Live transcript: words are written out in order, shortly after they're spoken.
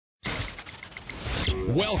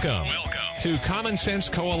Welcome to Common Sense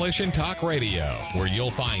Coalition Talk Radio, where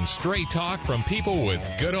you'll find straight talk from people with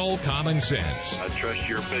good old common sense. I trust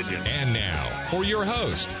your opinion. And now, for your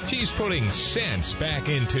host, she's putting sense back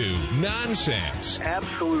into nonsense.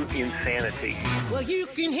 Absolute insanity. Well, you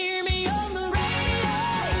can hear me on the radio.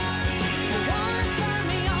 You want to turn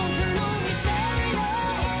me on me stereo.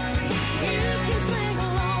 You can sing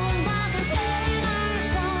along while they're playing our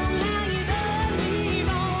song. How you done me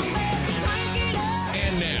wrong, baby, crank it up.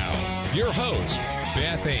 And now, your host,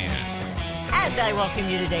 Beth Ann. And I welcome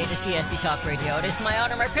you today to CSC Talk Radio. It is my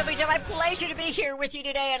honor, my privilege, and my pleasure to be here with you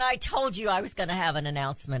today. And I told you I was going to have an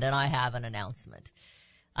announcement, and I have an announcement.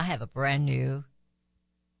 I have a brand new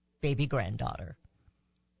baby granddaughter.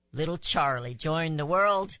 Little Charlie joined the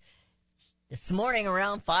world this morning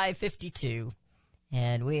around 5:52.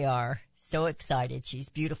 And we are so excited. She's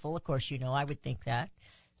beautiful. Of course, you know, I would think that.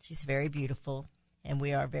 She's very beautiful. And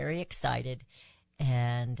we are very excited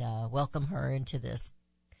and welcome her into this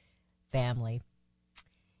family.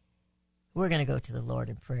 We're going to go to the Lord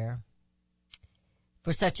in prayer.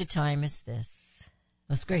 For such a time as this,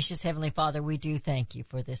 most gracious Heavenly Father, we do thank you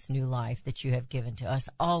for this new life that you have given to us,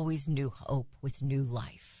 always new hope with new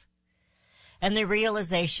life, and the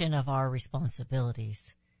realization of our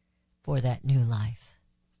responsibilities for that new life.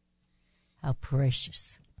 How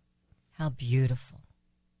precious, how beautiful.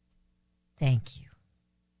 Thank you.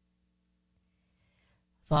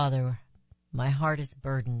 Father, my heart is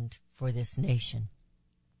burdened for this nation.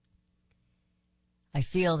 I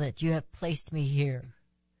feel that you have placed me here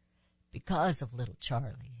because of little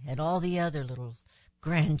Charlie and all the other little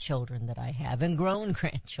grandchildren that I have and grown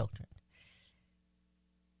grandchildren.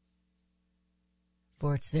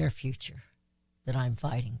 For it's their future that I'm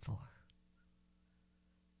fighting for.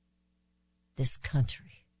 This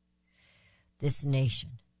country, this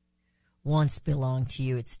nation, once belonged to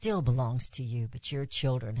you. It still belongs to you, but your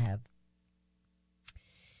children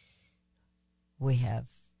we have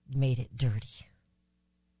made it dirty.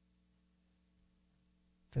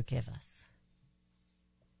 Forgive us.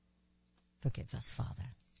 Forgive us,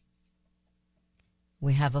 Father.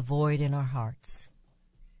 We have a void in our hearts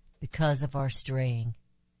because of our straying.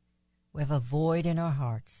 We have a void in our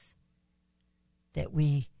hearts that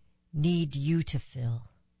we need you to fill.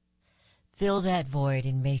 Fill that void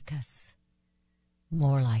and make us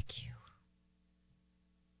more like you.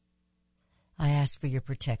 I ask for your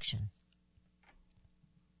protection.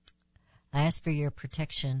 I ask for your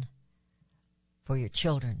protection for your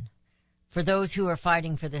children, for those who are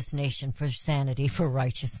fighting for this nation, for sanity, for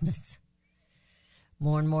righteousness.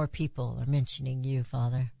 More and more people are mentioning you,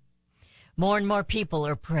 Father. More and more people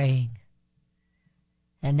are praying,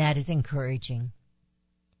 and that is encouraging.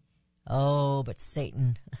 Oh, but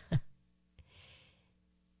Satan,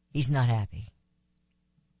 he's not happy.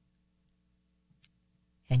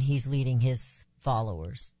 And he's leading his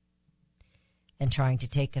followers and trying to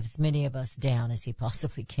take as many of us down as he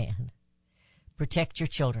possibly can. Protect your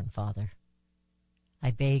children, Father. I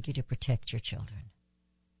beg you to protect your children.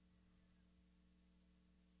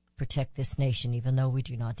 Protect this nation, even though we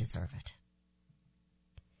do not deserve it.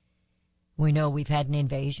 We know we've had an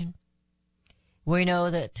invasion. We know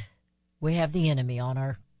that we have the enemy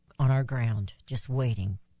on our ground, just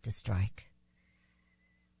waiting to strike.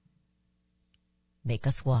 Make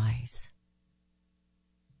us wise.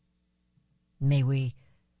 May we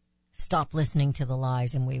stop listening to the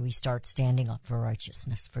lies, and may we start standing up for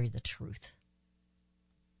righteousness, for the truth.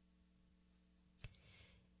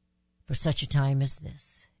 For such a time as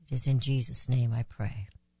this, it is in Jesus' name I pray.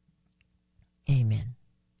 Amen.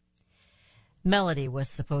 Melody was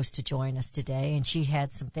supposed to join us today, and she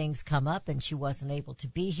had some things come up, and she wasn't able to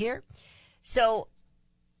be here. So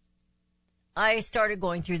I started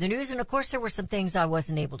going through the news, and of course there were some things I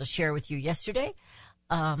wasn't able to share with you yesterday.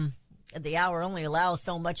 The hour only allows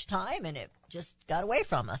so much time, and it just got away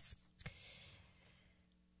from us.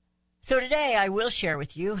 So today I will share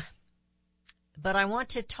with you, but I want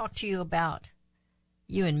to talk to you about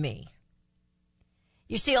you and me.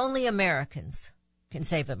 You see, only Americans can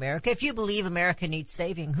save America. If you believe America needs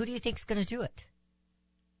saving, who do you think's going to do it?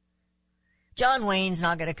 John Wayne's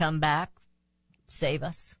not going to come back, save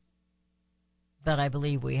us. But I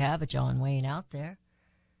believe we have a John Wayne out there.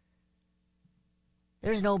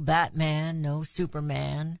 There's no Batman, no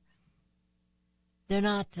Superman. There's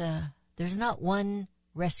not one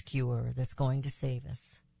rescuer that's going to save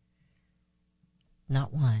us.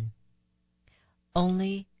 Not one.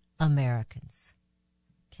 Only Americans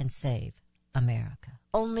can save America.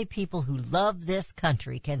 Only people who love this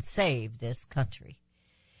country can save this country.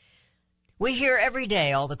 We hear every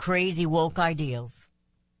day all the crazy woke ideals,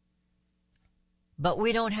 but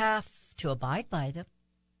we don't have to abide by them.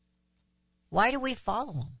 Why do we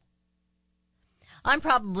follow them? I'm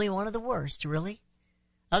probably one of the worst, really,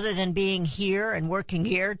 other than being here and working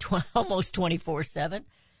here almost 24/7.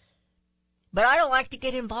 But I don't like to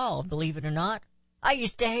get involved, believe it or not. I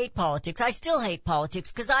used to hate politics. I still hate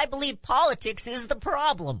politics because I believe politics is the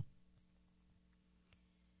problem.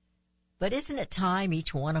 But isn't it time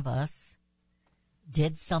each one of us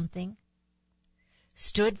did something,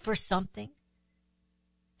 stood for something,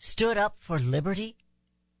 stood up for liberty?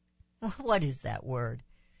 What is that word?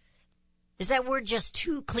 Is that word just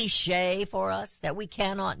too cliche for us that we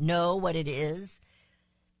cannot know what it is?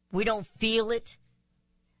 We don't feel it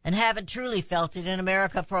and haven't truly felt it in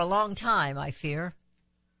America for a long time, I fear.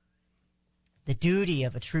 The duty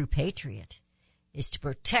of a true patriot is to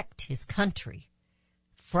protect his country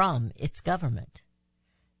from its government.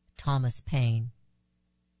 Thomas Paine.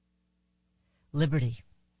 Liberty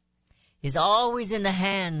is always in the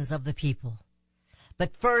hands of the people.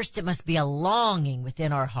 But first it must be a longing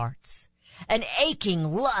within our hearts, an aching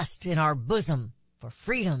lust in our bosom for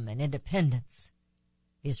freedom and independence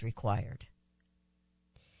is required.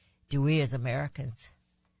 Do we as Americans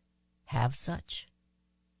have such?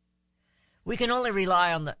 We cannot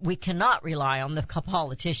rely on the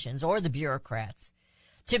politicians or the bureaucrats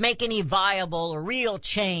to make any viable or real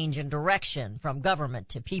change in direction from government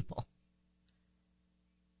to people.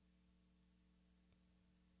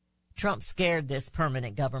 Trump scared this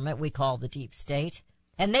permanent government we call the deep state,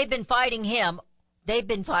 and they've been fighting him. They've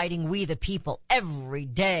been fighting we the people every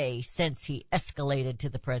day since he escalated to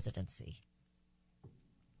the presidency.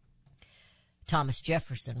 Thomas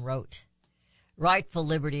Jefferson wrote, "Rightful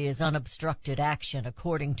liberty is unobstructed action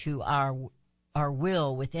according to our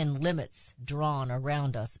will within limits drawn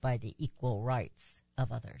around us by the equal rights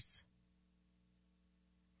of others."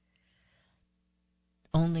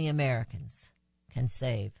 Only Americans can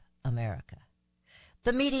save America.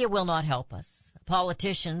 The media will not help us.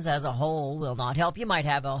 Politicians as a whole will not help. You might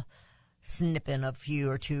have a snipping of a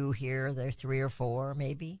few or two here, there 3 or 4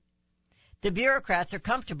 maybe. The bureaucrats are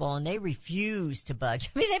comfortable and they refuse to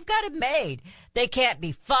budge. I mean, they've got it made. They can't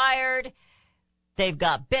be fired. They've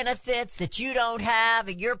got benefits that you don't have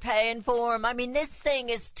and you're paying for them. I mean, this thing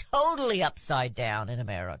is totally upside down in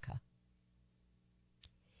America.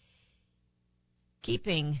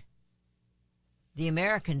 Keeping the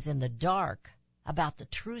Americans in the dark about the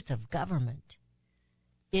truth of government,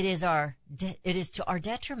 it is to our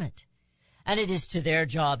detriment, and it is to their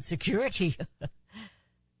job security.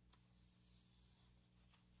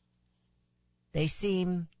 They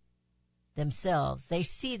see themselves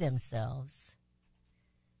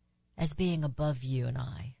as being above you and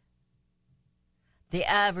I. The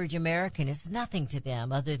average American is nothing to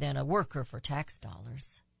them other than a worker for tax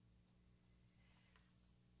dollars.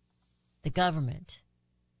 The government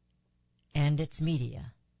and its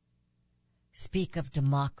media speak of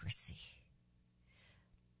democracy.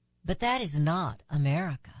 But that is not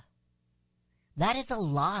America. That is a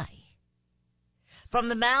lie. From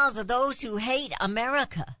the mouths of those who hate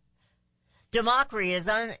America, democracy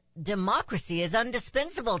is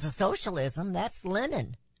indispensable to socialism. That's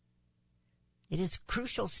Lenin. It is a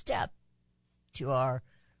crucial step to our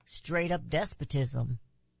straight-up despotism.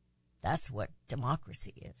 That's what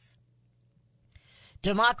democracy is.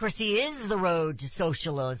 Democracy is the road to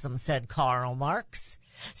socialism, said Karl Marx.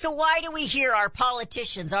 So why do we hear our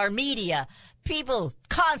politicians, our media, people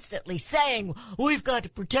constantly saying, we've got to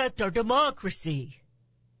protect our democracy?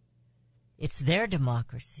 It's their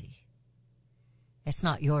democracy. It's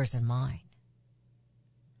not yours and mine.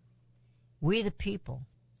 We the people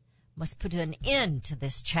must put an end to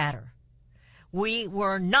this chatter. We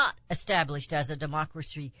were not established as a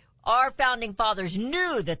democracy. Our founding fathers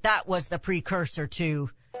knew that that was the precursor to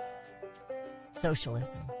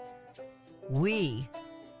socialism. We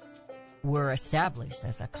were established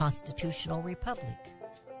as a constitutional republic.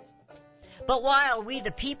 But while we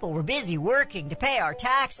the people were busy working to pay our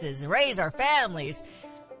taxes and raise our families,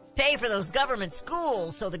 pay for those government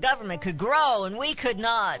schools so the government could grow and we could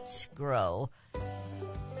not grow,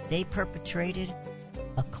 they perpetrated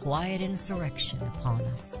a quiet insurrection upon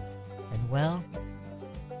us. And well,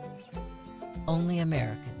 only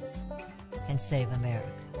Americans can save America.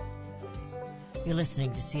 You're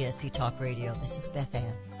listening to CSC Talk Radio. This is Beth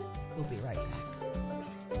Ann. We'll be right back.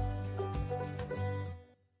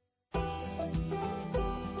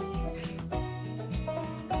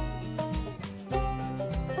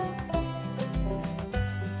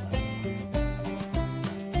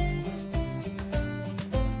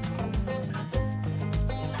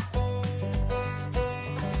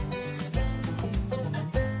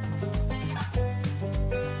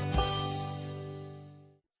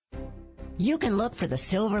 You can look for the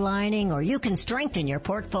silver lining, or you can strengthen your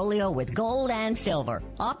portfolio with gold and silver.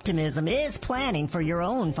 Optimism is planning for your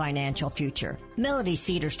own financial future. Melody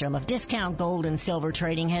Cedarstrom of Discount Gold and Silver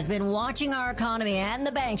Trading has been watching our economy and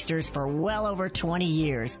the banksters for well over 20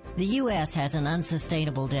 years. The U.S. has an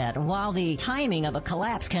unsustainable debt, and while the timing of a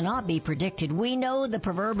collapse cannot be predicted, we know the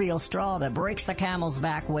proverbial straw that breaks the camel's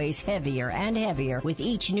back weighs heavier and heavier with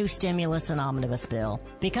each new stimulus and omnibus bill.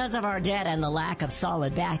 Because of our debt and the lack of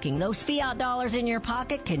solid backing, those fiat dollars in your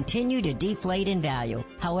pocket continue to deflate in value.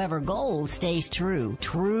 However, gold stays true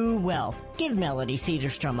wealth. Give Melody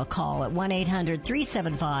Cedarstrom a call at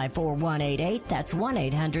 1-800-375-4188. That's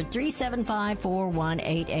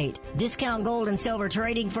 1-800-375-4188. Discount Gold and Silver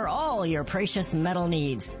Trading for all your precious metal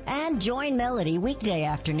needs. And join Melody weekday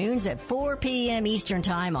afternoons at 4 p.m. Eastern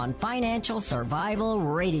Time on Financial Survival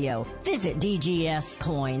Radio. Visit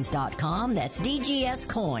dgscoins.com. That's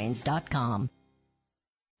dgscoins.com.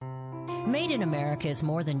 Made in America is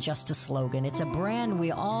more than just a slogan. It's a brand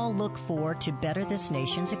we all look for to better this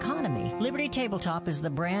nation's economy. Liberty Tabletop is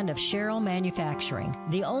the brand of Sherrill Manufacturing,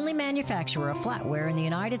 the only manufacturer of flatware in the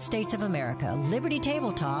United States of America. Liberty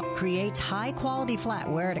Tabletop creates high-quality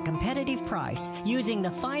flatware at a competitive price using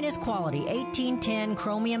the finest quality 1810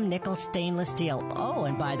 chromium nickel stainless steel. Oh,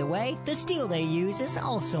 and by the way, the steel they use is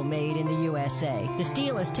also made in the USA. The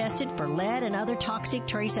steel is tested for lead and other toxic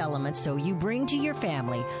trace elements, so you bring to your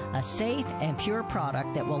family a safe and pure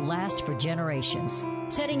product that will last for generations.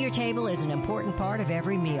 Setting your table is an important part of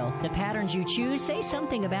every meal. The patterns you choose say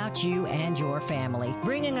something about you and your family.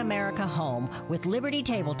 Bringing America home with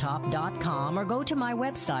LibertyTabletop.com, or go to my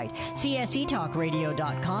website,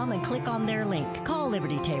 CSCTalkRadio.com, and click on their link. Call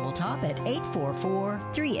Liberty Tabletop at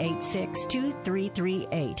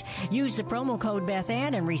 844-386-2338. Use the promo code Beth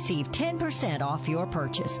Ann and receive 10% off your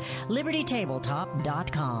purchase.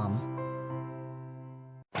 LibertyTabletop.com.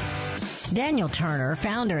 Daniel Turner,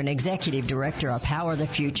 founder and executive director of Power the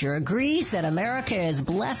Future, agrees that America is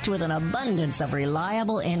blessed with an abundance of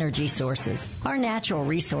reliable energy sources. Our natural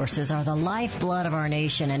resources are the lifeblood of our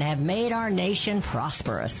nation and have made our nation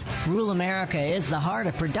prosperous. Rural America is the heart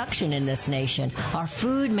of production in this nation. Our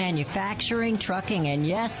food, manufacturing, trucking, and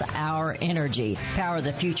yes, our energy. Power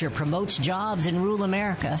the Future promotes jobs in rural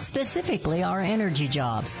America, specifically our energy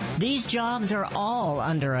jobs. These jobs are all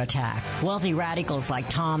under attack. Wealthy radicals like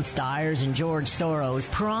Tom Stiers and George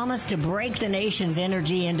Soros promise to break the nation's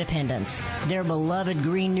energy independence. Their beloved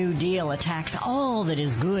Green New Deal attacks all that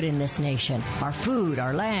is good in this nation: our food,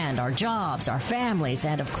 our land, our jobs, our families,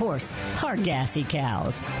 and of course, our gassy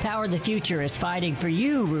cows. Power the Future is fighting for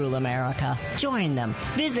you, rural America. Join them.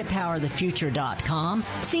 Visit PowerTheFuture.com.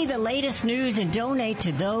 See the latest news and donate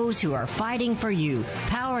to those who are fighting for you.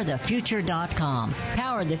 PowerTheFuture.com.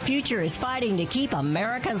 Power the Future is fighting to keep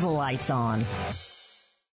America's lights on.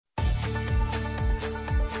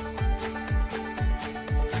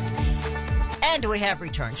 And we have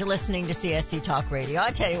returned. You're listening to CSC Talk Radio.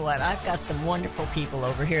 I tell you what, I've got some wonderful people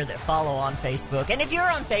over here that follow on Facebook. And if you're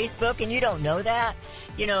on Facebook and you don't know that,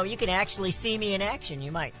 you know, you can actually see me in action.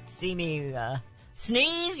 You might see me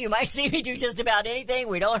sneeze. You might see me do just about anything.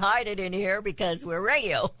 We don't hide it in here because we're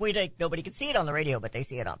radio. Nobody can see it on the radio, but they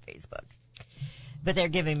see it on Facebook. But they're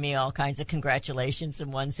giving me all kinds of congratulations.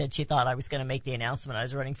 And one said she thought I was going to make the announcement I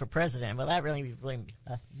was running for president. Well, that really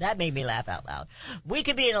that made me laugh out loud. We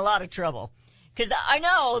could be in a lot of trouble. Because I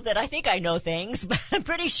know that I think I know things, but I'm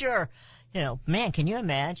pretty sure, you know, man, can you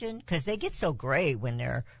imagine? Because they get so gray when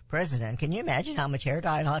they're president. Can you imagine how much hair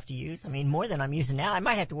dye I'll have to use? I mean, more than I'm using now. I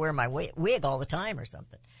might have to wear my wig all the time or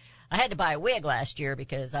something. I had to buy a wig last year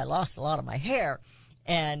because I lost a lot of my hair.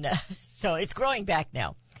 And so it's growing back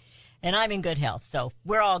now. And I'm in good health. So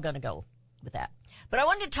we're all going to go with that. But I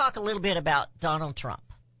wanted to talk a little bit about Donald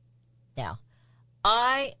Trump. Now,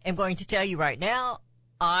 I am going to tell you right now,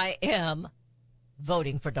 I am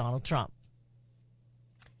voting for Donald Trump.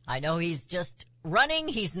 I know he's just running.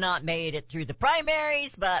 He's not made it through the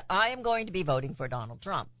primaries, but I am going to be voting for Donald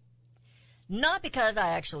Trump. Not because I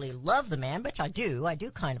actually love the man, which I do. I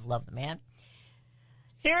do kind of love the man.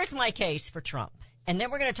 Here's my case for Trump. And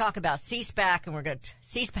then we're going to talk about CPAC, and we're going to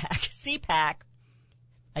CPAC.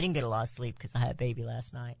 I didn't get a lot of sleep because I had a baby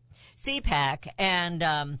last night. CPAC,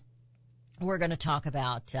 and we're going to talk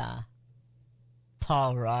about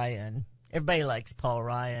Paul Ryan. Everybody likes Paul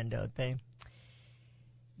Ryan, don't they?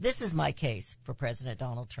 This is my case for President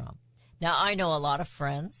Donald Trump. Now, I know a lot of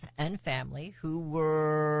friends and family who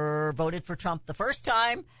were voted for Trump the first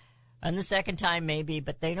time and the second time maybe,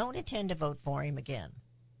 but they don't intend to vote for him again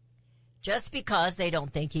just because they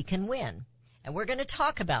don't think he can win. And we're going to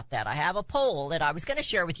talk about that. I have a poll that I was going to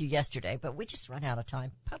share with you yesterday, but we just run out of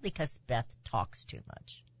time, probably because Beth talks too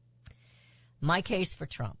much. my case for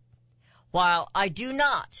Trump. While I do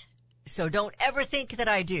not, so don't ever think that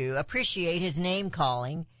I do, appreciate his name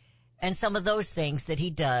calling and some of those things that he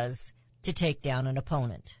does to take down an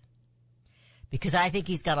opponent. Because I think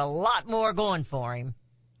he's got a lot more going for him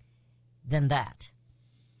than that.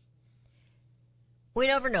 We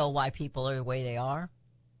never know why people are the way they are.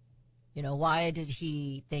 You know, why did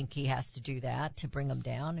he think he has to do that to bring them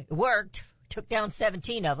down? It worked. Took down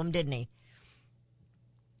 17 of them, didn't he?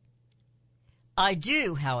 I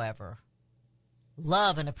do, however,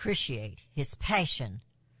 love and appreciate his passion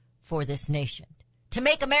for this nation. To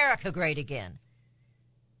make America great again.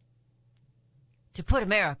 To put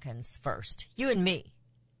Americans first. You and me.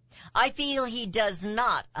 I feel he does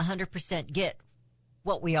not 100% get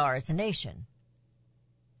what we are as a nation.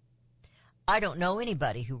 I don't know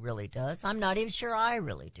anybody who really does. I'm not even sure I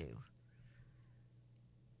really do.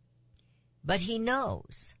 But he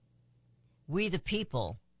knows we the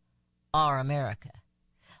people are America.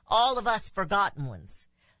 All of us forgotten ones.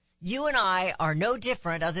 You and I are no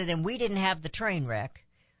different, other than we didn't have the train wreck,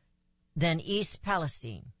 than East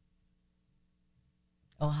Palestine,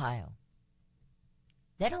 Ohio.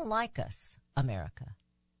 They don't like us, America.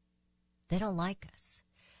 They don't like us.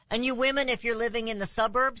 And you women, if you're living in the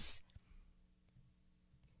suburbs,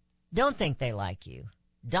 don't think they like you.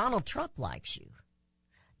 Donald Trump likes you.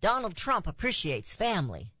 Donald Trump appreciates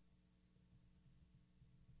family.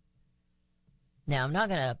 Now, I'm not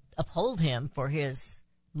going to uphold him for his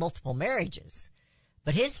multiple marriages,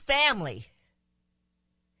 but his family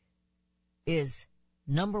is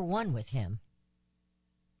number one with him.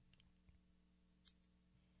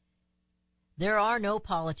 There are no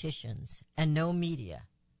politicians and no media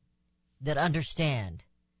that understand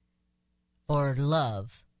or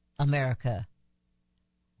love America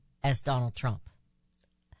as Donald Trump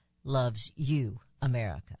loves you,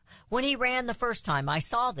 America. When he ran the first time, I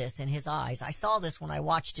saw this in his eyes. I saw this when I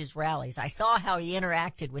watched his rallies. I saw how he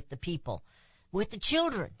interacted with the people, with the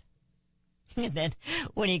children. And then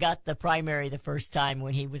when he got the primary the first time,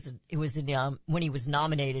 when he was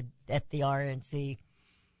nominated at the RNC,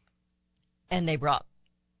 and they brought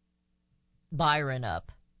Byron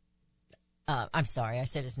up. I'm sorry, I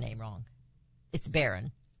said his name wrong. It's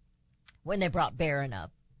Barron. When they brought Barron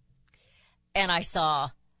up, and I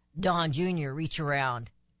saw Don Jr. reach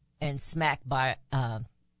around and smack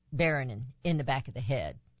Barron in the back of the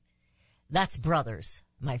head. That's brothers,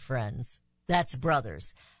 my friends. That's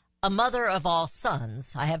brothers. A mother of all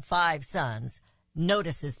sons, I have 5 sons,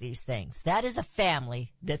 notices these things. That is a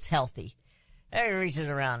family that's healthy. He reaches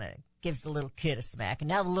around and gives the little kid a smack. And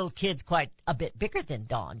now the little kid's quite a bit bigger than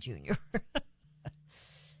Don Jr.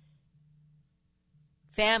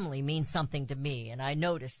 Family means something to me, and I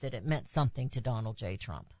noticed that it meant something to Donald J.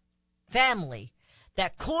 Trump. Family,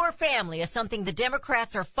 that core family, is something the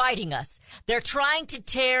Democrats are fighting us. They're trying to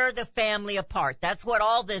tear the family apart. That's what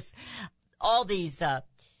all these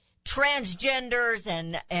transgenders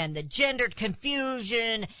and the gendered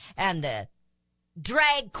confusion and the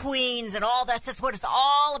drag queens and all that's what it's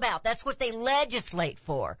all about. That's what they legislate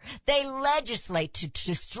for. They legislate to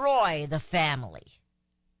destroy the family.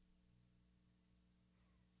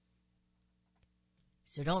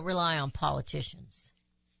 So don't rely on politicians,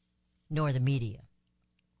 nor the media.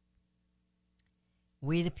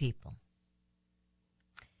 We the people.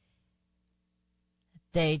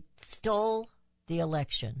 They stole the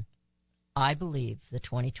election. I believe the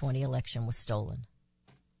 2020 election was stolen.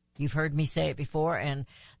 You've heard me say it before, and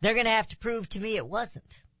they're going to have to prove to me it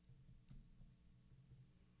wasn't.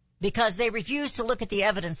 Because they refused to look at the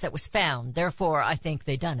evidence that was found. Therefore, I think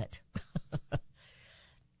they done it.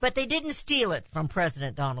 But they didn't steal it from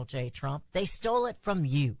President Donald J. Trump. They stole it from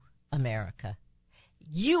you, America.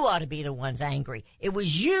 You ought to be the ones angry. It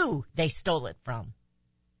was you they stole it from.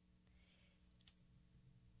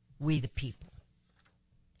 We the people.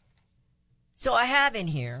 So I have in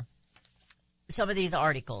here some of these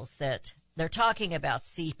articles that they're talking about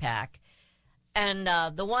CPAC. And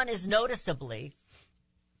the one is noticeably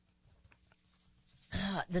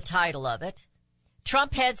the title of it.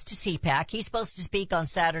 Trump heads to CPAC. He's supposed to speak on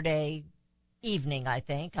Saturday evening, I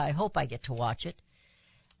think. I hope I get to watch it.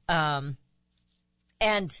 And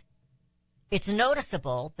it's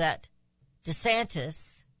noticeable that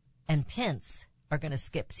DeSantis and Pence are going to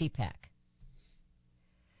skip CPAC.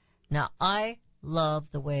 Now, I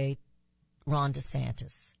love the way Ron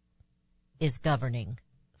DeSantis is governing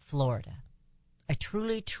Florida. I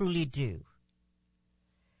truly, truly do.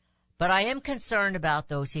 But I am concerned about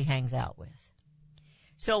those he hangs out with.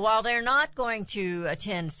 So while they're not going to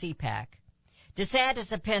attend CPAC,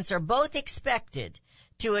 DeSantis and Pence are both expected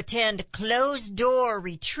to attend closed-door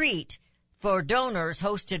retreat for donors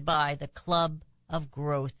hosted by the Club for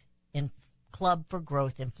Growth in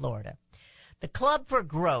Florida. The Club for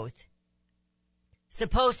Growth,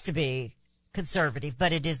 supposed to be conservative,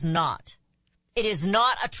 but it is not. It is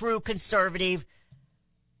not a true conservative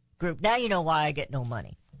group. Now you know why I get no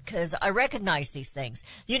money, because I recognize these things.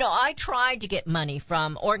 You know, I tried to get money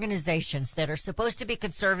from organizations that are supposed to be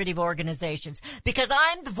conservative organizations because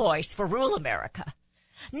I'm the voice for rural America.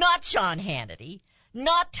 Not Sean Hannity,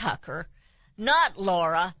 not Tucker, not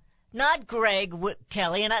Laura, not Greg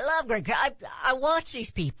Kelly, and I love Greg. I watch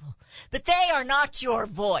these people, but they are not your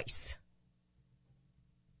voice.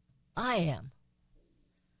 I am.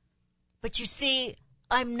 But you see,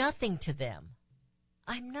 I'm nothing to them.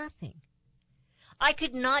 I'm nothing. I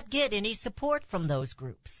could not get any support from those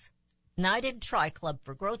groups. And I didn't try Club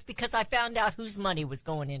for Growth because I found out whose money was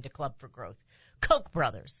going into Club for Growth. Koch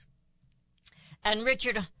brothers. And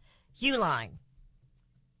Richard Uihlein.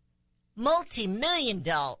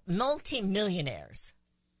 Multi-millionaires.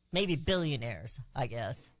 Maybe billionaires, I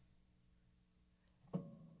guess.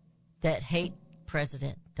 That hate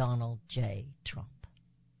President Donald J. Trump.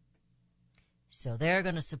 So they're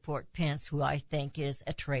going to support Pence, who I think is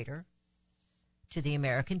a traitor to the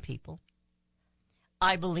American people.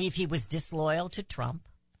 I believe he was disloyal to Trump.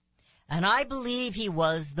 And I believe he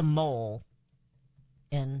was the mole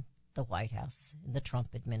in the White House, in the Trump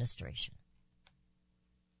administration.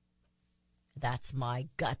 That's my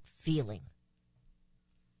gut feeling.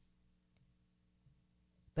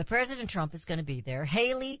 But President Trump is going to be there.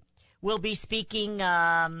 Haley will be speaking,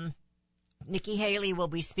 Nikki Haley will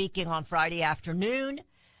be speaking on Friday afternoon,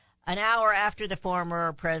 an hour after the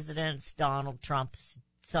former President Donald Trump's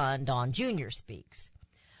son, Don Jr., speaks.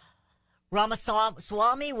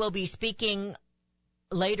 Ramaswamy will be speaking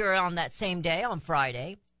later on that same day, on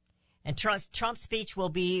Friday, and Trump's speech will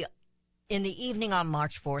be in the evening on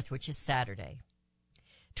March 4th, which is Saturday.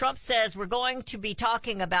 Trump says we're going to be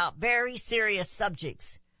talking about very serious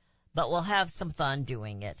subjects, but we'll have some fun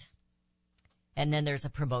doing it. And then there's a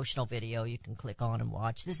promotional video you can click on and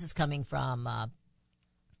watch. This is coming from,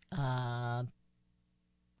 I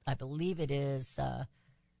believe it is, I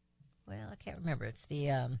can't remember. It's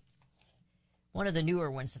the one of the newer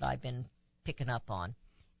ones that I've been picking up on.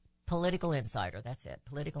 Political Insider, that's it.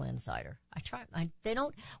 Political Insider.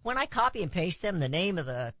 When I copy and paste them, the name of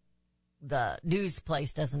the news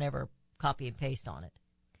place doesn't ever copy and paste on it.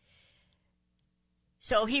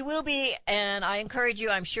 So he will be, and I encourage you,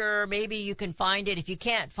 I'm sure maybe you can find it. If you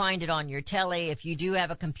can't find it on your telly, if you do have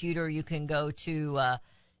a computer, you can go to,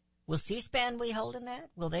 will C-SPAN be holding that?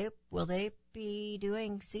 Will they be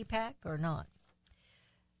doing CPAC or not?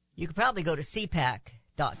 You could probably go to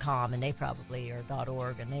CPAC.com and they probably, or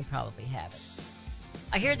 .org, and they probably have it.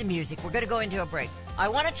 I hear the music. We're going to go into a break. I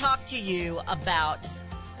want to talk to you about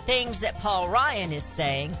things that Paul Ryan is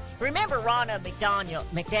saying. Remember, Ronna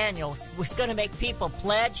McDaniel was going to make people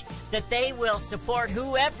pledge that they will support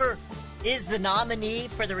whoever is the nominee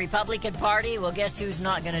for the Republican Party. Well, guess who's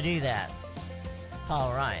not going to do that?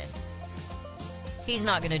 Paul Ryan. He's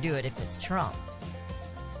not going to do it if it's Trump.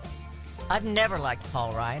 I've never liked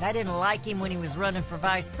Paul Ryan. I didn't like him when he was running for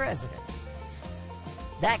vice president.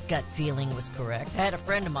 That gut feeling was correct. I had a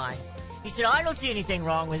friend of mine. He said, I don't see anything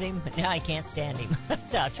wrong with him, but now I can't stand him.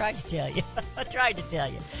 So I tried to tell you.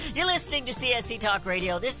 You're listening to CSC Talk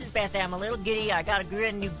Radio. This is Beth Ann. I'm a little giddy. I got a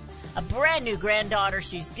brand new granddaughter.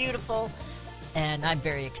 She's beautiful. And I'm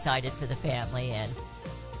very excited for the family and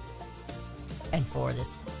for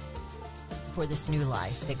this new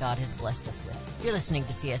life that God has blessed us with. You're listening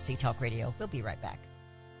to CSC Talk Radio. We'll be right back.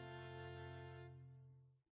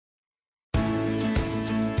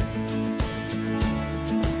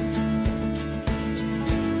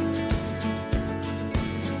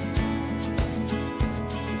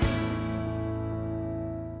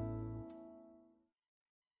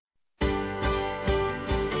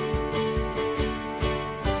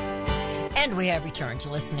 And we have returned to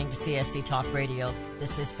listening to CSC Talk Radio.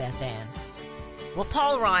 This is Beth Ann. Well,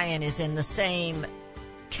 Paul Ryan is in the same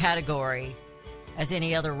category as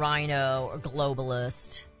any other rhino or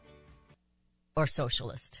globalist or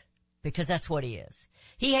socialist, because that's what he is.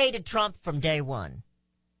 He hated Trump from day one.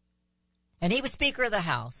 And he was Speaker of the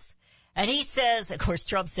House. And he says, of course,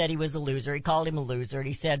 Trump said he was a loser. He called him a loser. And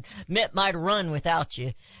he said, Mitt might run without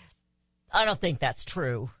you. I don't think that's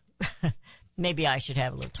true. Maybe I should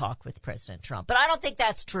have a little talk with President Trump. But I don't think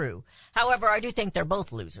that's true. However, I do think they're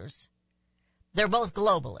both losers. They're both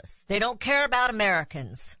globalists. They don't care about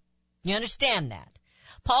Americans. You understand that?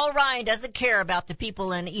 Paul Ryan doesn't care about the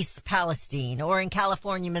people in East Palestine or in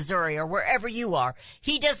California, Missouri, or wherever you are.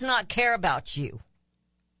 He does not care about you.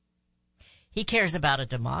 He cares about a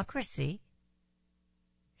democracy.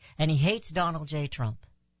 and he hates Donald J. Trump.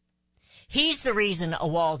 He's the reason a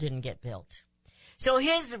wall didn't get built. So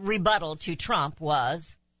his rebuttal to Trump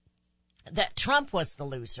was that Trump was the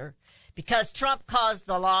loser because Trump caused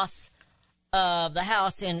the loss of the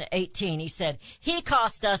House in 18. He said, he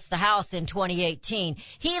cost us the House in 2018.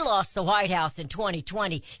 He lost the White House in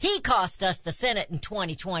 2020. He cost us the Senate in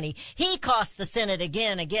 2020. He cost the Senate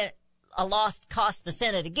cost the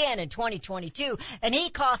Senate again in 2022. And he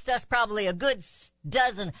cost us probably a good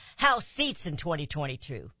dozen House seats in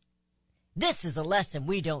 2022. This is a lesson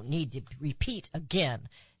we don't need to repeat again.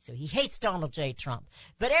 So he hates Donald J. Trump.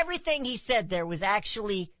 But everything he said there was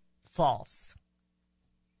actually false.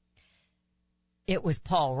 It was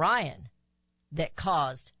Paul Ryan that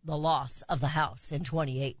caused the loss of the House in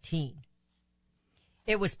 2018.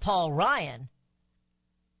 It was Paul Ryan,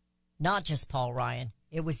 not just Paul Ryan,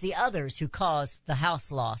 it was the others who caused the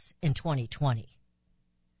House loss in 2020.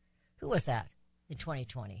 Who was that in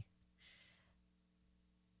 2020?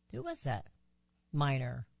 Who was that?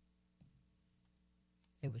 Minor.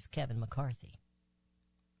 It was Kevin McCarthy.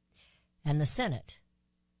 And the Senate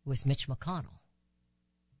was Mitch McConnell.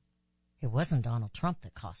 It wasn't Donald Trump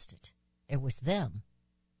that cost it. It was them.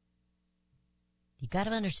 You got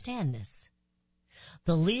to understand this.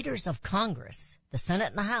 The leaders of Congress, the Senate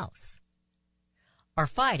and the House, are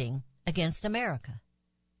fighting against America,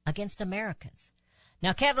 against Americans.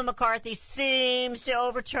 Now, Kevin McCarthy seems to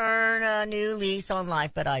overturn a new lease on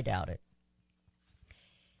life, but I doubt it.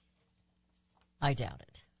 I doubt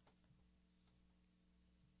it.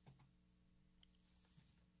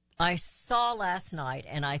 I saw last night,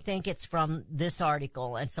 and I think it's from this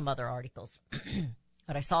article and some other articles,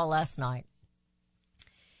 but I saw last night,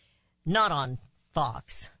 not on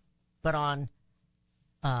Fox, but on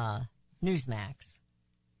Newsmax,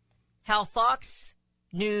 how Fox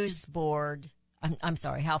News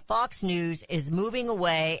how Fox News is moving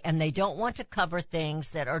away and they don't want to cover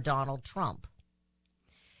things that are Donald Trump.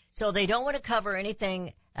 So they don't want to cover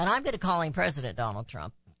anything, and I'm going to call him President Donald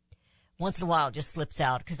Trump. Once in a while it just slips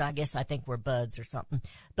out because I think we're buds or something.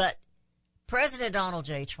 But President Donald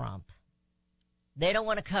J. Trump, they don't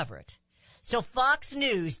want to cover it. So Fox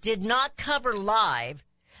News did not cover live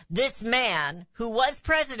this man who was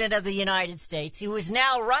president of the United States, who is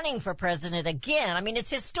now running for president again. I mean,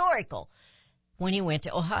 it's historical. When he went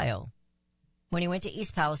to Ohio, when he went to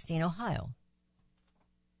East Palestine, Ohio,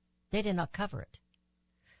 they did not cover it.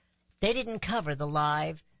 They didn't cover the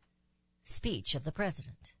live speech of the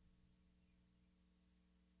president.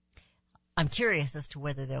 I'm curious as to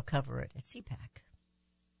whether they'll cover it at CPAC.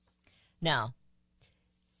 Now,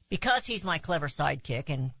 because he's my clever sidekick,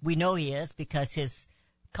 and we know he is because his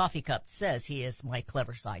coffee cup says he is my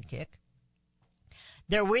clever sidekick,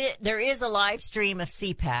 there is a live stream of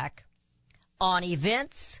CPAC on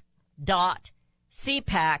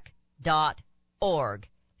events.cpac.org.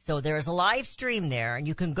 So there's a live stream there, and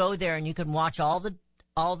you can go there and you can watch all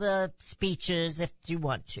the speeches if you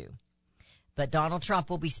want to. But Donald Trump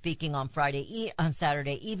will be speaking on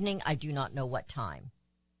Saturday evening. I do not know what time.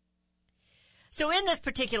 So in this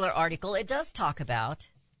particular article, it does talk about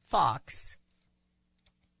Fox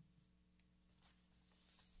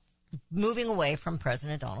moving away from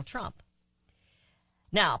President Donald Trump.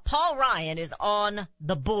 Now, Paul Ryan is on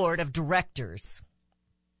the board of directors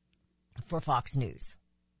for Fox News.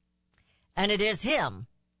 And it is him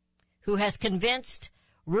who has convinced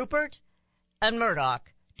Rupert and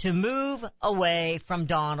Murdoch to move away from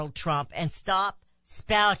Donald Trump and stop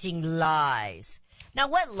spouting lies. Now,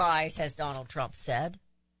 what lies has Donald Trump said?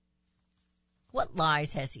 What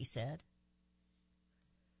lies has he said?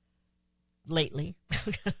 Lately.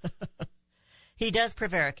 He does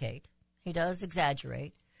prevaricate. He does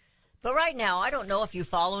exaggerate. But right now, I don't know if you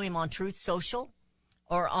follow him on Truth Social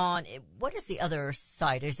or on, what is the other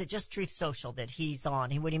site? Is it just Truth Social that he's on?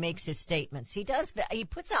 When he makes his statements, he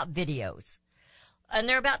puts out videos. And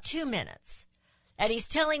they're about 2 minutes. And he's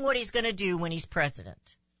telling what he's going to do when he's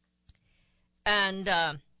president. And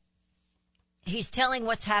he's telling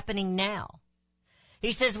what's happening now.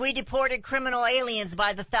 He says, we deported criminal aliens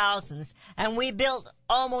by the thousands, and we built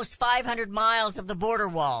almost 500 miles of the border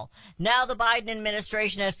wall. Now the Biden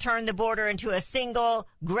administration has turned the border into a single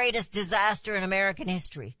greatest disaster in American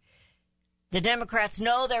history. The Democrats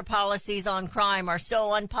know their policies on crime are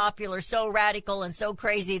so unpopular, so radical, and so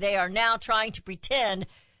crazy, they are now trying to pretend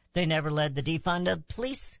they never led the defund the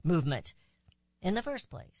police movement in the first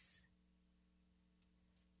place.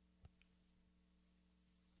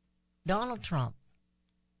 Donald Trump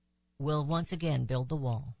will once again build the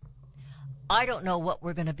wall. I don't know what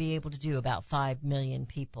we're going to be able to do about 5 million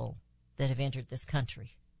people that have entered this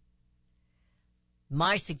country.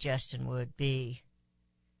 My suggestion would be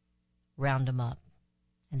round them up,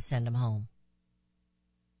 and send them home.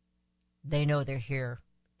 They know they're here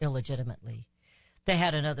illegitimately. They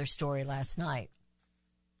had another story last night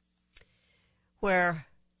where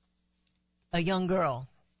a young girl,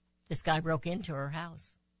 this guy broke into her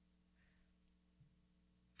house.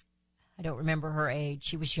 I don't remember her age.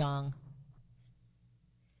 She was young.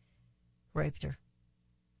 Raped her.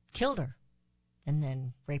 Killed her. And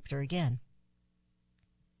then raped her again.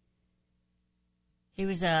 He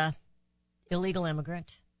was a illegal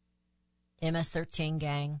immigrant. MS-13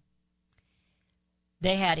 gang.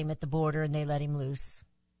 They had him at the border and they let him loose.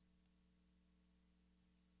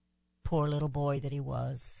 Poor little boy that he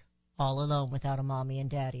was. All alone without a mommy and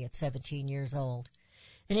daddy at 17 years old.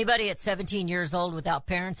 Anybody at 17 years old without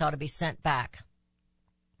parents ought to be sent back.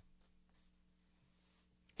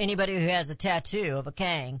 Anybody who has a tattoo of a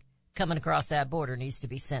gang coming across that border needs to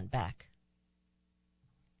be sent back.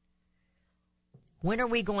 When are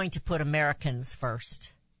we going to put Americans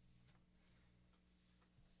first?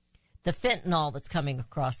 The fentanyl that's coming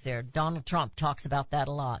across there, Donald Trump talks about that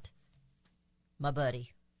a lot. My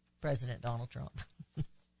buddy, President Donald Trump.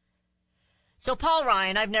 So Paul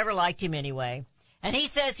Ryan, I've never liked him anyway, and he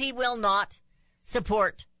says he will not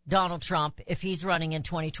support Donald Trump if he's running in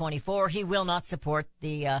 2024. He will not support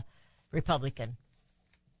the Republican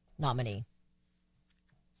nominee.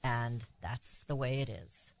 And that's the way it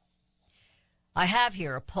is. I have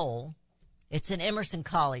here a poll. It's an Emerson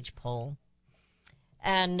College poll.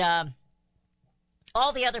 And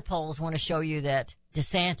all the other polls want to show you that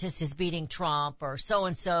DeSantis is beating Trump or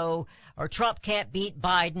so-and-so, or Trump can't beat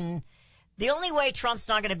Biden. The only way Trump's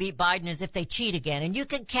not going to beat Biden is if they cheat again. And you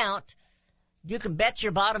can count, you can bet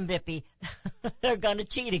your bottom bippy they're going to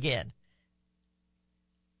cheat again.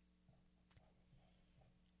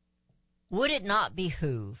 Would it not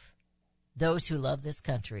behoove those who love this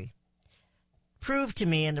country, prove to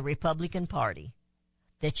me in the Republican Party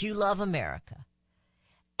that you love America,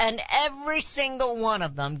 and every single one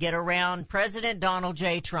of them get around President Donald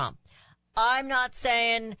J. Trump? I'm not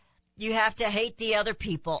saying you have to hate the other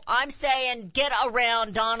people. I'm saying get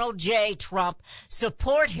around Donald J. Trump.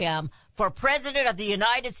 Support him for President of the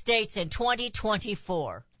United States in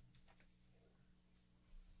 2024.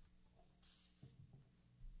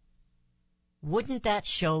 Wouldn't that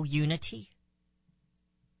show unity?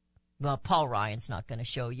 Well, Paul Ryan's not going to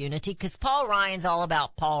show unity because Paul Ryan's all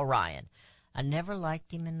about Paul Ryan. I never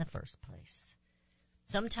liked him in the first place.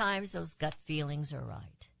 Sometimes those gut feelings are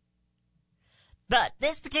right. But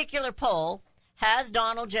this particular poll has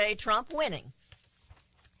Donald J. Trump winning.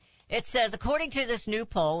 It says, according to this new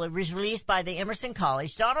poll, it was released by the Emerson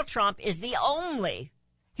College, Donald Trump is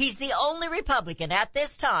he's the only Republican at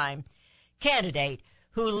this time candidate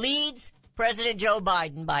who leads President Joe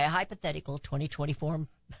Biden by a hypothetical 2024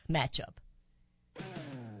 matchup.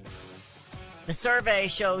 The survey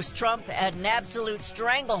shows Trump at an absolute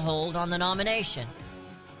stranglehold on the nomination.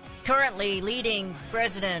 Currently leading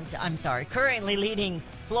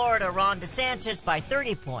Florida Ron DeSantis by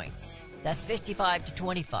 30 points. That's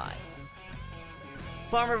 55-25.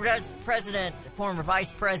 Former Vice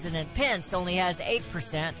President Pence only has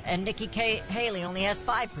 8%, and Nikki Haley only has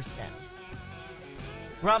 5%.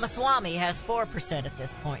 Ramaswamy has 4% at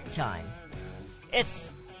this point in time.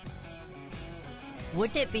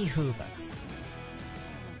 Wouldn't it behoove us?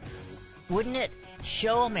 Wouldn't it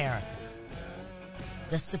show America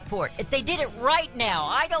the support? If they did it right now,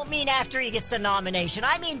 I don't mean after he gets the nomination.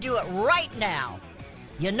 I mean do it right now.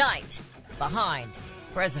 Unite behind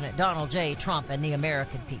President Donald J. Trump and the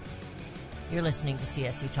American people. You're listening to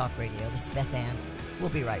CSC Talk Radio. This is Beth Ann. We'll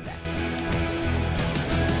be right back.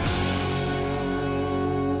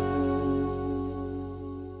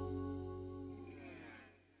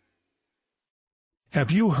 Have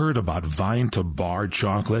you heard about Vine to Bar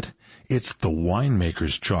chocolate? It's the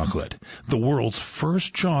winemaker's chocolate, the world's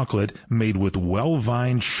first chocolate made with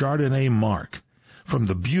well-vined Chardonnay marc from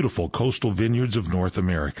the beautiful coastal vineyards of North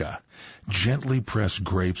America. Gently pressed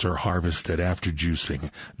grapes are harvested after juicing,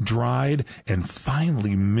 dried and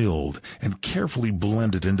finely milled and carefully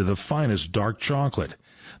blended into the finest dark chocolate.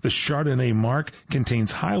 The Chardonnay marc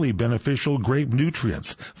contains highly beneficial grape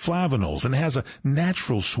nutrients, flavonols, and has a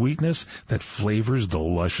natural sweetness that flavors the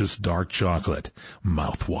luscious dark chocolate.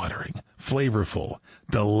 Mouth-watering, flavorful,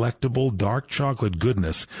 delectable dark chocolate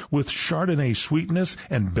goodness with Chardonnay sweetness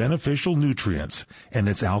and beneficial nutrients. And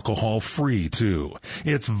it's alcohol-free, too.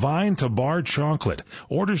 It's Vine to Bar chocolate.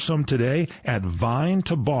 Order some today at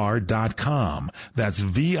vinetobar.com. That's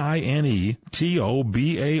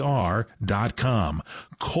VINETOBAR.com.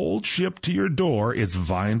 Cold shipped to your door, it's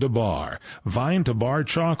Vine to Bar. Vine to Bar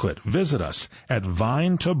chocolate. Visit us at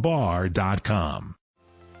vinetobar.com.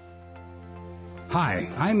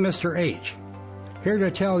 Hi, I'm Mr. H, here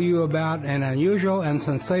to tell you about an unusual and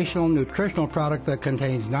sensational nutritional product that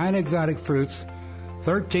contains 9 exotic fruits,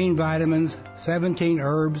 13 vitamins, 17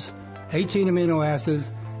 herbs, 18 amino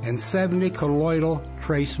acids, and 70 colloidal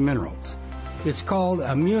trace minerals. It's called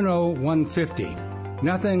Immuno 150.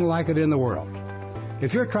 Nothing like it in the world.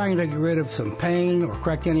 If you're trying to get rid of some pain or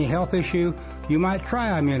correct any health issue, you might try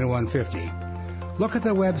Immuno 150. Look at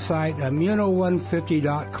the website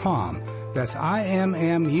immuno150.com. That's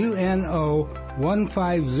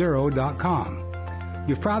IMMUNO150.com.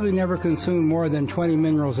 You've probably never consumed more than 20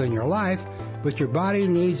 minerals in your life, but your body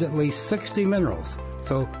needs at least 60 minerals.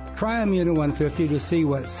 So try Immuno 150 to see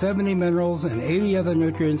what 70 minerals and 80 other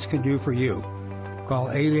nutrients can do for you. Call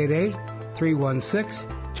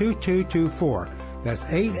 888-316-2224. That's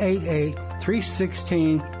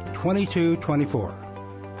 888-316-2224.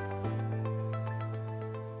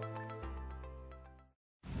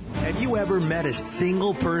 Have you ever met a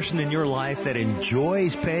single person in your life that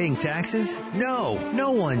enjoys paying taxes? No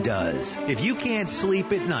one does. If you can't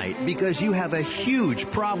sleep at night because you have a huge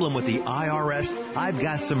problem with the IRS, I've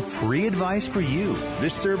got some free advice for you.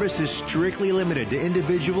 This service is strictly limited to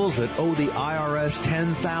individuals that owe the IRS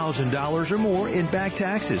 $10,000 or more in back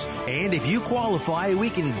taxes. And if you qualify, we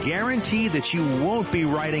can guarantee that you won't be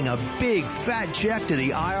writing a big fat check to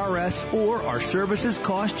the IRS, or our services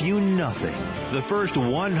cost you nothing. The first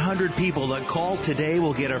 100 people that call today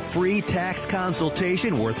will get a free tax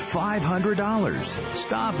consultation worth $500.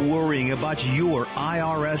 Stop worrying about your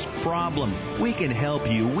IRS problem. We can help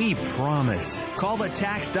you, we promise. Call the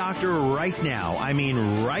tax doctor right now. I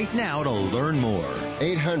mean right now, to learn more.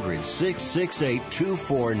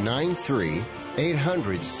 800-668-2493.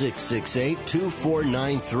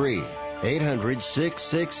 800-668-2493.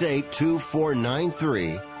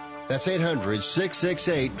 800-668-2493. That's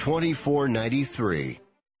 800-668-2493.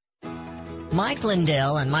 Mike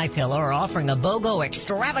Lindell and MyPillow are offering a BOGO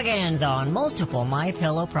extravaganza on multiple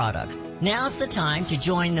MyPillow products. Now's the time to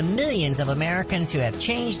join the millions of Americans who have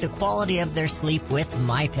changed the quality of their sleep with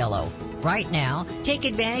MyPillow. Right now, take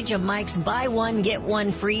advantage of Mike's buy one, get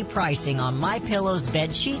one free pricing on MyPillow's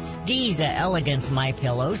bed sheets, Giza Elegance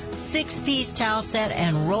MyPillows, 6-piece towel set,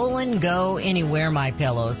 and Roll and Go Anywhere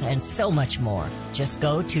MyPillows, and so much more. Just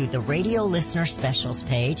go to the radio listener specials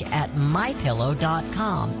page at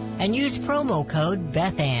MyPillow.com and use promo code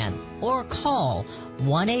Beth Ann, or call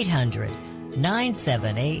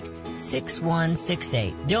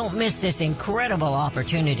 1-800-978-6168. Don't miss this incredible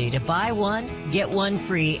opportunity to buy one, get one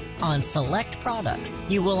free on select products.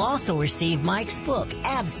 You will also receive Mike's book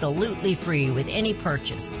absolutely free with any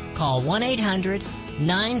purchase. Call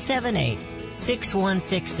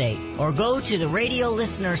 1-800-978-6168 or go to the radio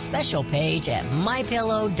listener special page at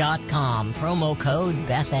MyPillow.com. Promo code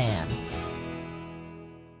Beth Ann.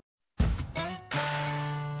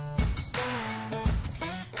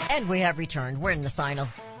 And we have returned. We're in the final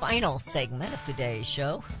segment of today's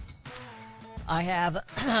show. I have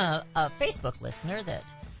a Facebook listener that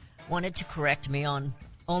wanted to correct me on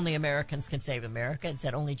only Americans can save America and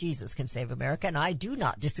said only Jesus can save America, and I do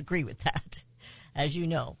not disagree with that, as you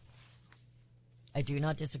know. I do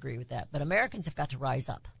not disagree with that. But Americans have got to rise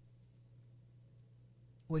up.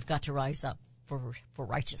 We've got to rise up for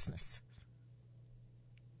righteousness.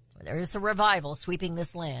 There is a revival sweeping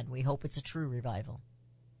this land. We hope it's a true revival.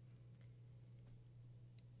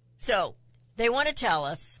 So, they want to tell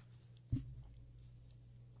us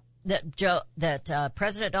that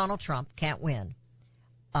President Donald Trump can't win.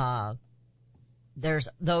 There's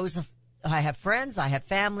I have friends, I have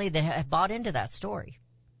family that have bought into that story.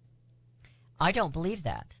 I don't believe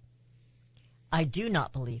that. I do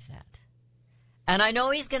not believe that. And I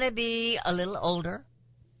know he's going to be a little older.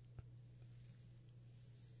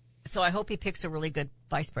 So I hope he picks a really good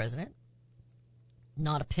vice president.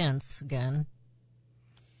 Not a Pence again.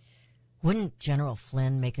 Wouldn't General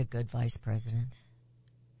Flynn make a good vice president?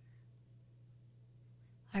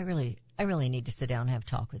 I really need to sit down and have a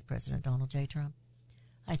talk with President Donald J. Trump.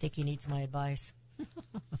 I think he needs my advice.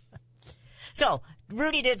 So,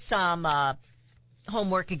 Rudy did some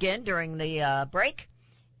homework again during the break.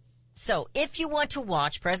 So, if you want to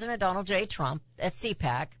watch President Donald J. Trump at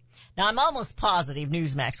CPAC, now I'm almost positive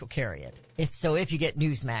Newsmax will carry it. If you get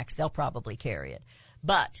Newsmax, they'll probably carry it.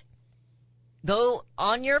 But go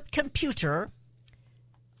on your computer,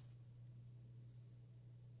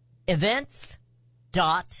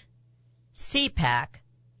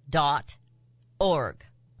 events.cpac.org.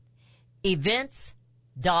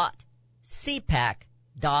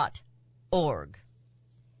 Events.cpac.org.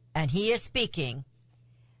 And he is speaking,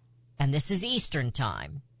 and this is Eastern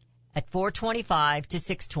Time, at 4:25 to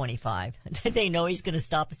 6:25. They know he's going to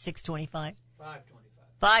stop at 6:25.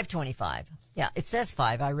 5:25. Yeah, it says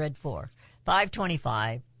 5. I read 4.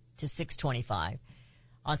 5:25 to 6:25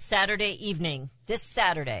 on Saturday evening. This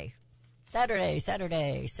Saturday.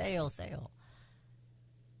 Sale.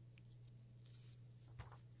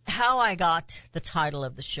 How I got the title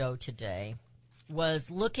of the show today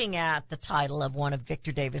was looking at the title of one of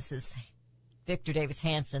Victor Davis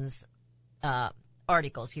Hanson's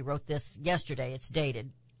articles. He wrote this yesterday. It's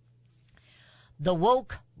dated. The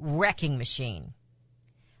Woke Wrecking Machine.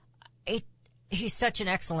 He's such an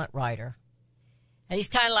excellent writer. And he's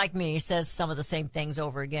kind of like me. He says some of the same things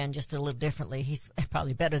over again, just a little differently. He's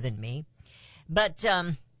probably better than me. But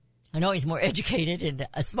I know he's more educated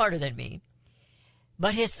and smarter than me.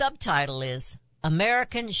 But his subtitle is,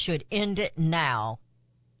 Americans Should End It Now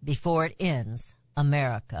Before It Ends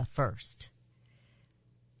America First.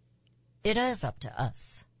 It is up to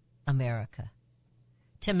us, America,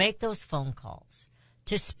 to make those phone calls,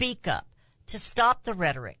 to speak up, to stop the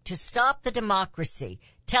rhetoric, to stop the democracy.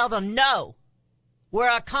 Tell them, no, we're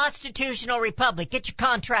a constitutional republic. Get your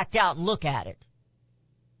contract out and look at it.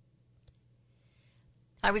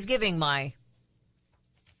 I was giving my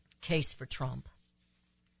case for Trump.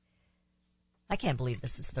 I can't believe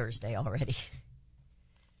this is Thursday already.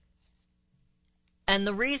 And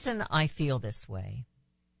the reason I feel this way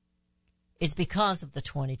is because of the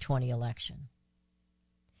 2020 election.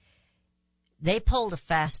 They pulled a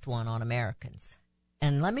fast one on Americans.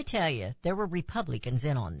 And let me tell you, there were Republicans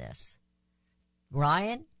in on this.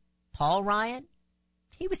 Paul Ryan,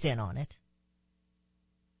 he was in on it.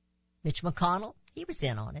 Mitch McConnell, he was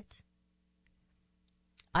in on it.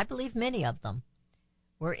 I believe many of them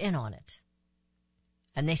were in on it.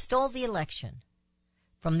 And they stole the election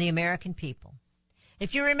from the American people.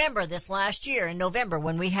 If you remember this last year in November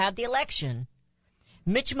when we had the election,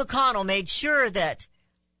 Mitch McConnell made sure that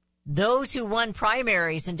those who won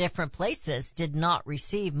primaries in different places did not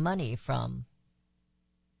receive money from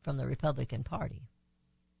the Republican Party.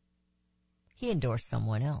 He endorsed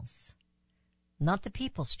someone else. Not the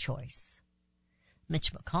people's choice.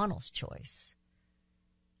 Mitch McConnell's choice.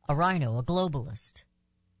 A rhino, a globalist.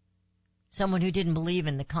 Someone who didn't believe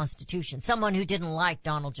in the Constitution. Someone who didn't like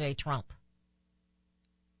Donald J. Trump.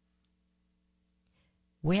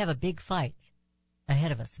 We have a big fight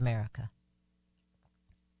ahead of us, America.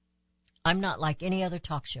 I'm not like any other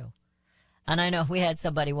talk show. And I know we had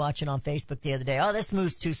somebody watching on Facebook the other day. Oh, this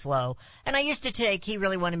moves too slow. And he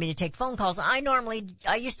really wanted me to take phone calls.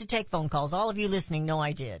 I used to take phone calls. All of you listening know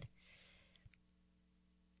I did.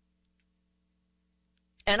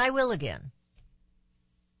 And I will again.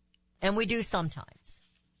 And we do sometimes.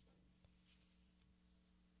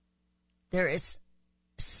 There is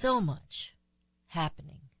so much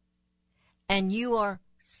happening. And you are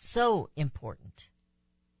so important.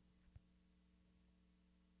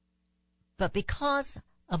 But because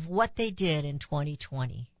of what they did in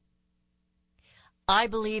 2020, I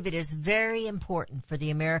believe it is very important for the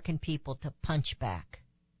American people to punch back.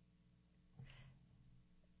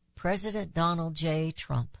 President Donald J.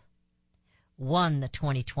 Trump won the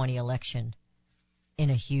 2020 election in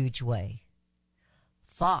a huge way.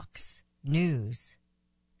 Fox News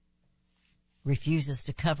refuses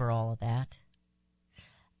to cover all of that.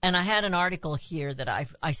 And I had an article here that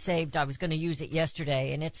I saved. I was going to use it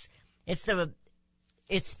yesterday, and it's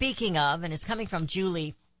speaking of, and it's coming from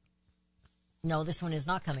Julie. No, this one is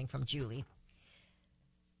not coming from Julie.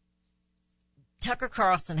 Tucker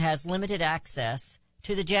Carlson has limited access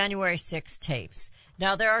to the January 6th tapes.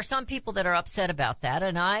 Now, there are some people that are upset about that,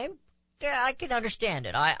 and I can understand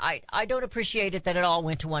it. I don't appreciate it that it all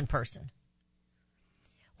went to one person.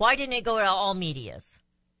 Why didn't it go to all medias?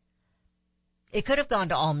 It could have gone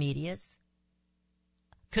to all medias.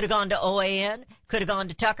 Could have gone to OAN, could have gone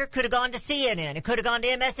to Tucker, could have gone to CNN, it could have gone to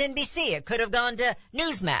MSNBC, it could have gone to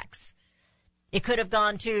Newsmax. It could have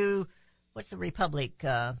gone to, what's the Republic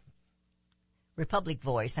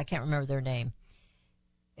Voice, I can't remember their name.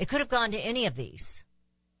 It could have gone to any of these.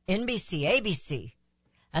 NBC, ABC.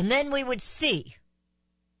 And then we would see.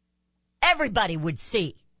 Everybody would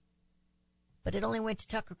see. But it only went to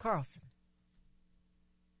Tucker Carlson.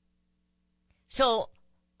 So,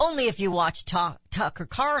 only if you watch Tucker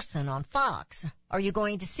Carlson on Fox are you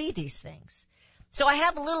going to see these things. So I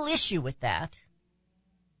have a little issue with that.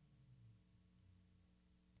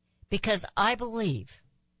 Because I believe,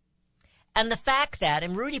 and the fact that,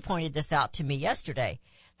 and Rudy pointed this out to me yesterday,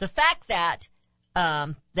 the fact that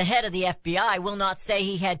the head of the FBI will not say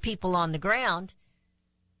he had people on the ground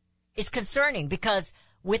is concerning, because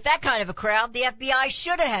with that kind of a crowd, the FBI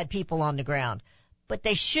should have had people on the ground. But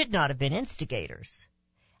they should not have been instigators.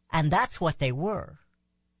 And that's what they were.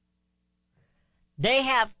 They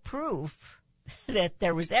have proof that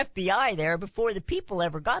there was FBI there before the people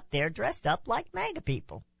ever got there dressed up like MAGA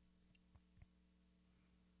people.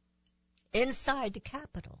 Inside the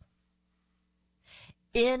Capitol.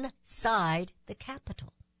 Inside the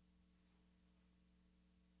Capitol.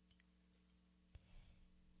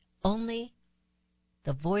 Only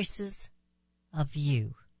the voices of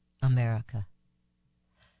you, America,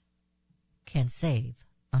 can save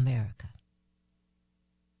America.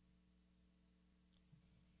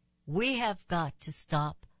 We have got to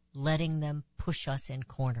stop letting them push us in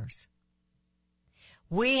corners.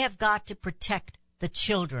 We have got to protect the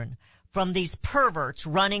children from these perverts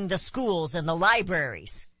running the schools and the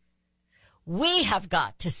libraries. We have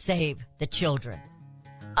got to save the children.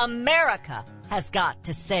 America has got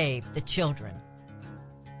to save the children.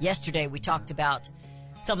 Yesterday we talked about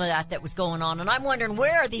some of that was going on, and I'm wondering,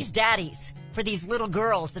 where are these daddies for these little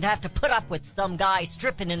girls that have to put up with some guy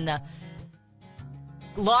stripping in the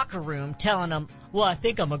locker room telling them, well, I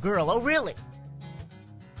think I'm a girl. Oh, really?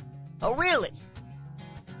 Oh, really?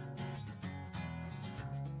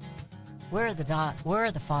 Where are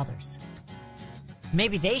the fathers?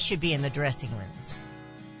 Maybe they should be in the dressing rooms,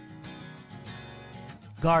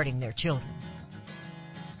 guarding their children.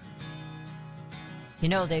 You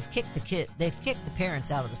know, they've kicked the parents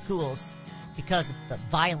out of the schools because of the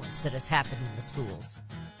violence that has happened in the schools.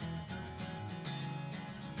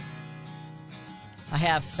 I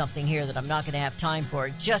have something here that I'm not going to have time for.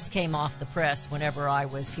 It just came off the press whenever I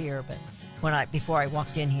was here, but before I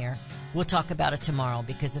walked in here. We'll talk about it tomorrow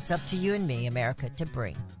because it's up to you and me, America, to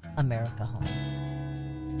bring America home.